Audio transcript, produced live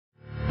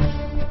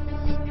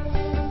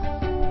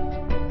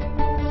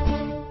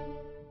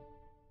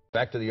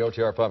Back to the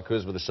OTR Pop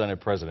Quiz with the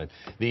Senate President.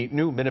 The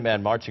new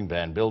Minuteman Marching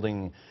Band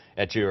building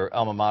at your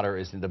alma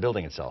mater, the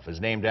building itself, is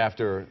named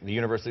after the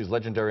university's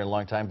legendary and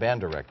longtime band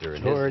director.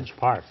 George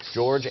Parks.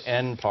 George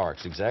N.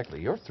 Parks,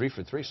 exactly. You're 3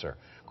 for 3, sir.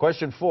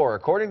 Question 4.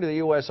 According to the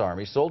U.S.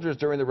 Army, soldiers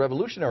during the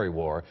Revolutionary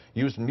War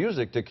used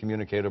music to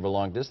communicate over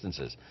long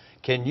distances.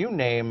 Can you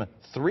name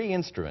 3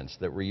 instruments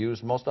that were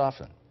used most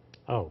often?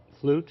 Oh,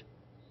 flute,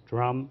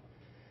 drum,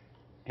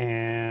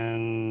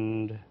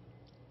 and...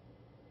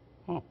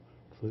 Oh,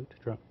 flute,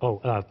 drum.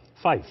 Oh,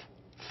 fife.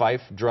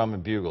 Fife, drum,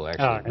 and bugle,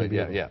 actually. And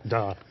bugle. Yeah.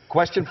 Duh.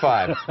 Question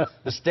 5.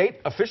 The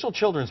state official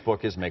children's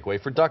book is Make Way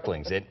for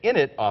Ducklings, and in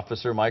it,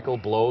 Officer Michael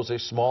blows a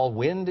small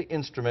wind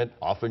instrument,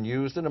 often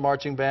used in a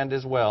marching band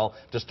as well,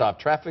 to stop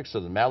traffic so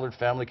the Mallard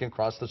family can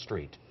cross the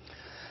street.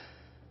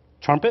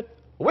 Trumpet?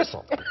 A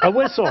whistle. A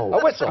whistle.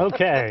 A whistle.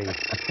 Okay.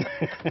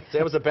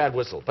 That was a bad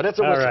whistle, but it's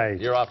a whistle. All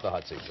right. You're off the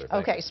hot seat, sir.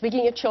 Okay,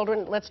 speaking of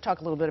children, let's talk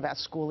a little bit about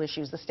school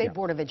issues. The State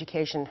Board of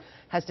Education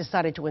has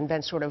decided to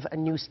invent sort of a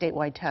new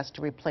statewide test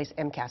to replace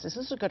MCAS. Is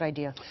this a good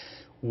idea?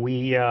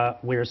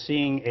 We're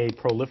seeing a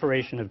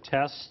proliferation of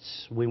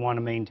tests. We want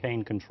to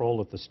maintain control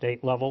at the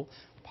state level.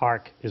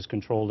 Park is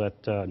controlled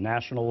at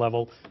national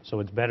level, so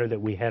it's better that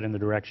we head in the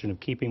direction of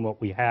keeping what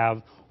we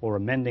have or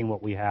amending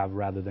what we have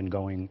rather than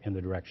going in the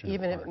direction of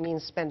Even if it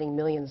means spending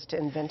millions to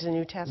invent a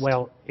new test?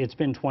 Well, it's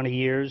been 20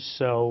 years,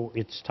 so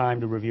it's time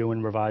to review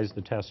and revise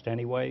the test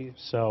anyway.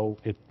 So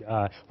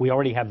we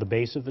already have the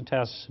base of the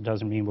test. It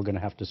doesn't mean we're going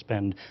to have to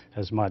spend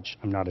as much.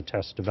 I'm not a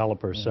test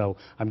developer, so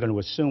I'm going to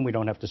assume we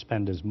don't have to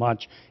spend as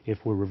much if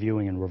we're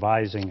reviewing and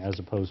revising as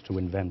opposed to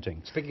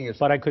inventing.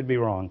 But I could be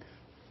wrong.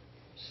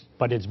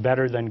 But it's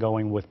better than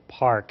going with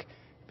Park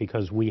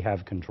because we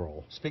have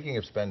control. Speaking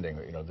of spending,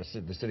 you know,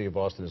 the city of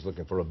Boston is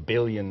looking for $1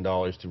 billion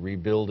to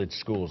rebuild its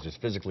schools, just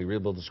physically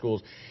rebuild the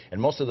schools,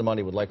 and most of the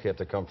money would likely have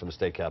to come from the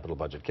state capital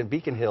budget. Can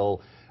Beacon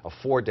Hill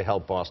afford to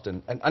help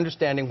Boston, and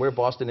understanding where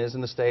Boston is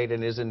in the state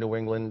and is in New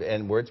England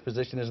and where its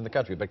position is in the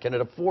country, but can it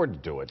afford to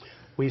do it?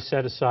 We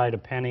set aside a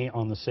penny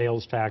on the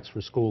sales tax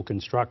for school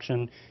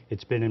construction.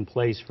 It's been in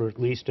place for at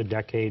least a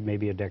decade,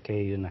 maybe a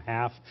decade and a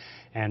half,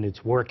 and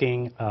it's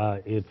working.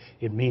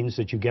 It means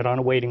that you get on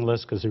a waiting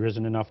list because there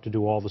isn't enough to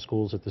do all the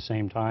schools at the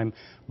same time,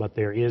 but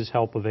there is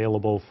help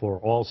available for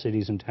all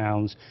cities and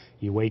towns.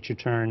 You wait your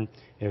turn.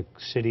 A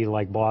city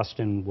like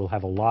Boston will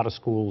have a lot of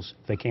schools.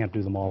 They can't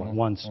do them all at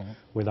once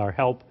with our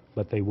help,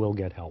 but they will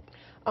get help.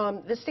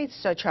 The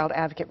state's child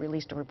advocate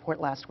released a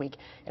report last week,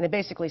 and it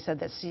basically said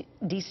that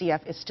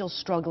DCF is still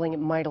struggling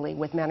mightily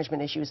with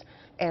management issues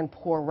and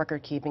poor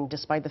record keeping,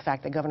 despite the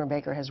fact that Governor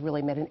Baker has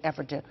really made an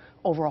effort to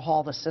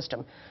overhaul the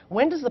system.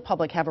 When does the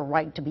public have a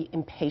right to be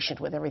impatient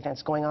with everything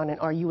that's going on, and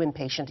are you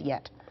impatient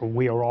yet?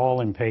 We are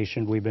all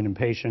impatient. We've been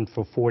impatient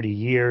for 40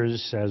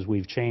 years as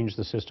we've changed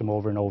the system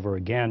over and over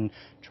again,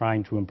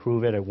 trying to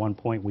improve it. At one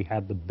point, we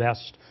had the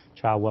best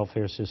child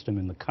welfare system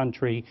in the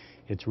country.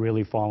 It's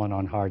really fallen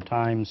on hard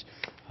times.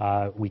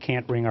 We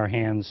can't wring our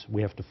hands.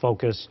 We have to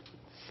focus,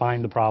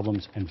 find the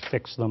problems, and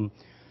fix them.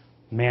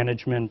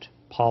 Management,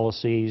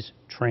 policies,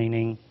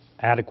 training,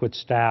 adequate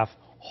staff,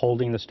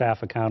 holding the staff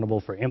accountable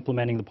for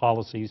implementing the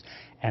policies,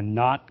 and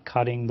not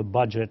cutting the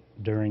budget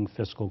during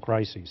fiscal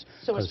crises.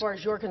 So as far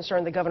as you're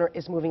concerned, the governor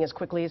is moving as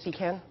quickly as he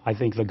can? I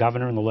think the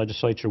governor and the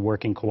legislature are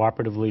working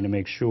cooperatively to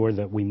make sure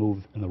that we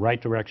move in the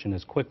right direction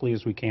as quickly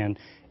as we can.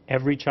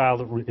 Every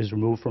child that is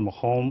removed from a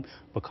home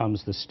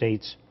becomes the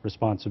state's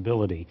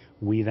responsibility.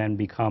 We then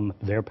become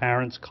their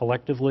parents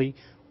collectively.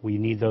 We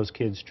need those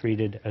kids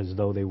treated as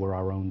though they were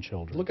our own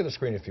children. Look at the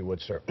screen if you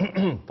would, sir.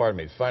 Pardon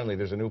me. Finally,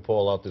 there's a new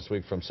poll out this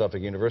week from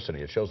Suffolk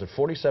University. It shows that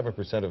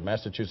 47% of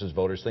Massachusetts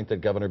voters think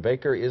that Governor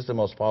Baker is the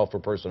most powerful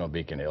person on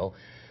Beacon Hill.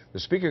 The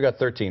speaker got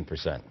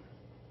 13%.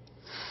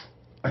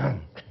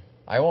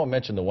 I won't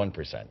mention the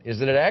 1%.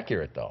 Is it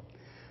accurate, though?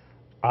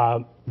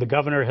 The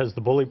governor has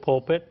the bully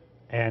pulpit,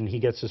 and he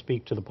gets to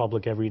speak to the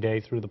public every day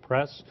through the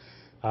press.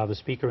 The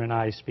speaker and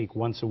I speak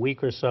once a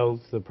week or so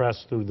to the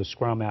press through the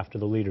scrum after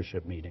the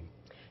leadership meeting.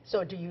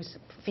 So do you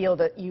feel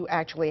that you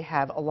actually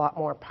have a lot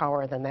more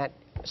power than that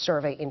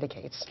survey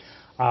indicates?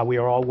 We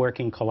are all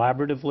working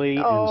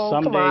collaboratively, oh,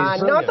 and some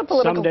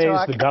days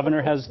talk. The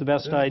governor has the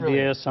best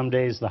idea, some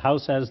days the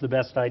House has the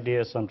best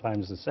idea,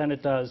 sometimes the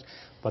Senate does.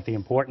 But the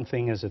important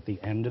thing is, at the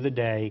end of the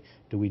day,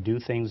 do we do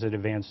things that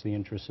advance the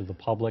interests of the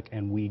public,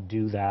 and we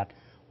do that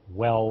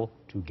well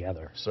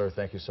together. Sir,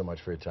 thank you so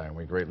much for your time.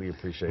 We greatly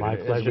appreciate it. My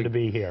pleasure to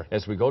be here.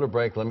 As we go to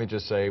break, let me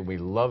just say we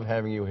love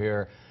having you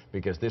here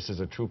because this is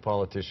a true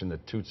politician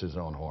that toots his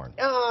own horn.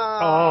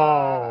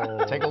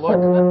 Oh. Take a look.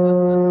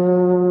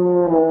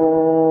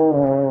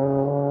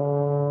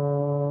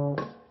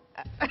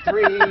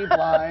 3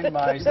 blind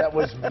mice. That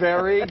was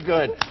very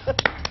good.